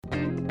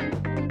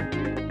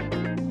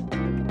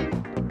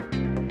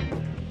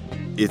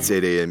It's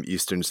 8 a.m.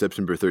 Eastern,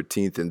 September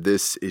 13th, and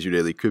this is your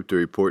daily crypto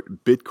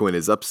report. Bitcoin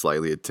is up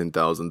slightly at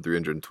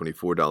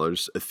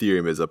 $10,324.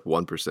 Ethereum is up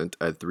 1%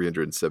 at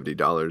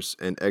 $370,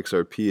 and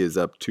XRP is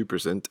up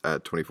 2%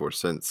 at 24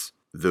 cents.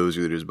 Those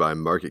are leaders by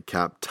market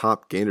cap.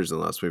 Top gainers in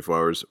the last 24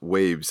 hours.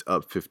 Waves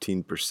up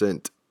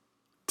 15%.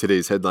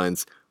 Today's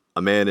headlines.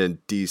 A man in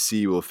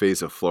D.C. will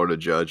face a Florida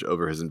judge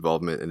over his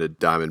involvement in a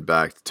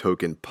diamond-backed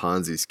token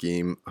Ponzi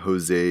scheme.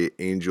 Jose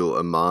Angel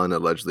Aman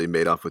allegedly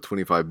made off with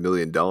 $25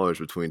 million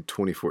between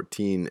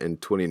 2014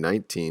 and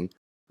 2019.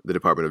 The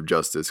Department of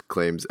Justice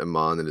claims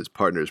Aman and his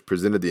partners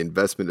presented the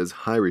investment as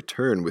high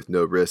return with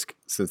no risk,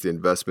 since the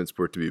investments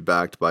were to be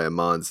backed by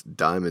Aman's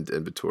diamond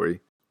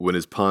inventory. When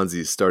his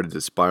Ponzi started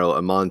to spiral,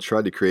 Aman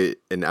tried to create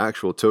an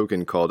actual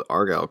token called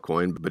Argyle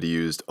Coin, but he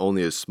used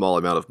only a small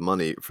amount of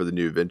money for the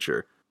new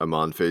venture.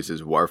 Aman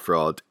faces wire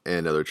fraud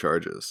and other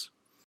charges.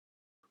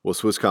 Well,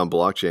 Swisscom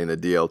Blockchain, a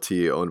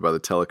DLT owned by the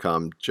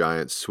telecom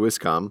giant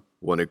Swisscom,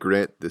 won a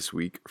grant this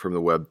week from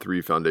the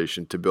Web3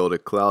 Foundation to build a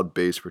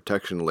cloud-based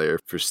protection layer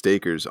for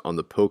stakers on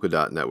the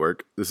Polkadot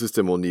network. The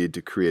system will need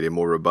to create a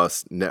more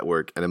robust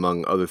network and,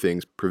 among other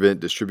things,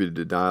 prevent distributed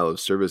denial of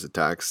service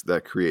attacks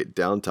that create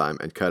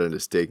downtime and cut into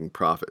staking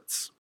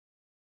profits.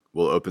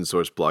 Well, open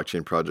source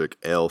blockchain project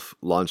Elf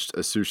launched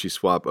a sushi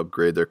swap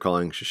upgrade they're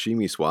calling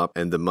Sashimi Swap,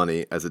 and the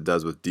money, as it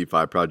does with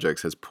DeFi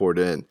projects, has poured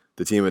in.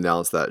 The team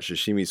announced that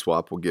Sashimi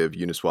Swap will give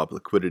Uniswap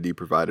liquidity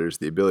providers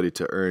the ability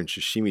to earn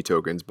Sashimi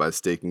tokens by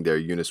staking their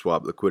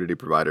Uniswap liquidity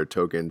provider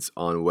tokens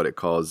on what it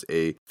calls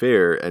a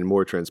fair and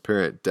more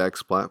transparent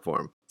DEX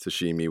platform.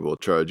 Sashimi will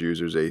charge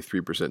users a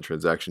 3%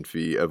 transaction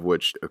fee, of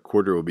which a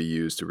quarter will be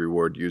used to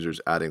reward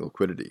users adding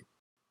liquidity.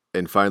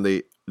 And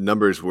finally,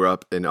 numbers were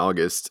up in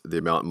August. The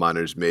amount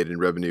miners made in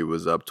revenue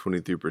was up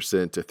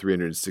 23% to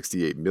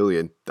 $368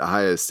 million, the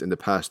highest in the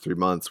past 3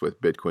 months, with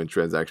Bitcoin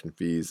transaction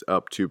fees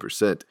up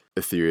 2%.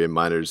 Ethereum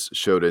miners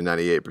showed a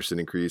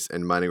 98% increase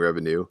in mining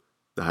revenue,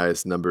 the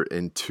highest number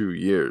in 2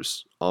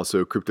 years.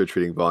 Also, crypto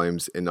trading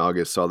volumes in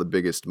August saw the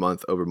biggest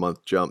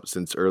month-over-month jump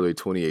since early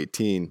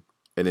 2018,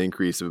 an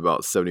increase of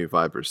about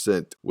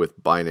 75%, with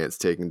Binance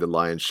taking the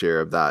lion's share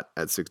of that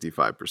at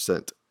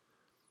 65%.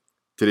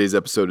 Today's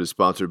episode is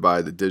sponsored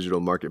by the digital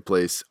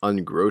marketplace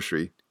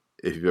Ungrocery.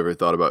 If you've ever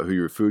thought about who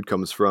your food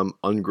comes from,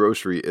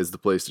 Ungrocery is the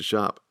place to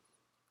shop.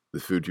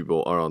 The food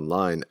people are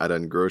online at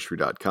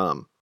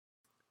ungrocery.com.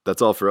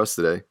 That's all for us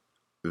today.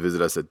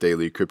 Visit us at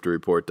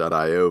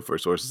dailycryptoreport.io for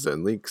sources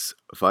and links.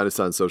 Find us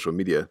on social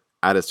media,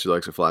 add us to your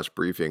Alexa Flash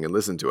Briefing, and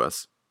listen to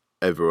us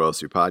everywhere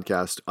else you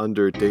podcast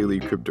under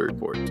Daily Crypto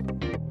Report.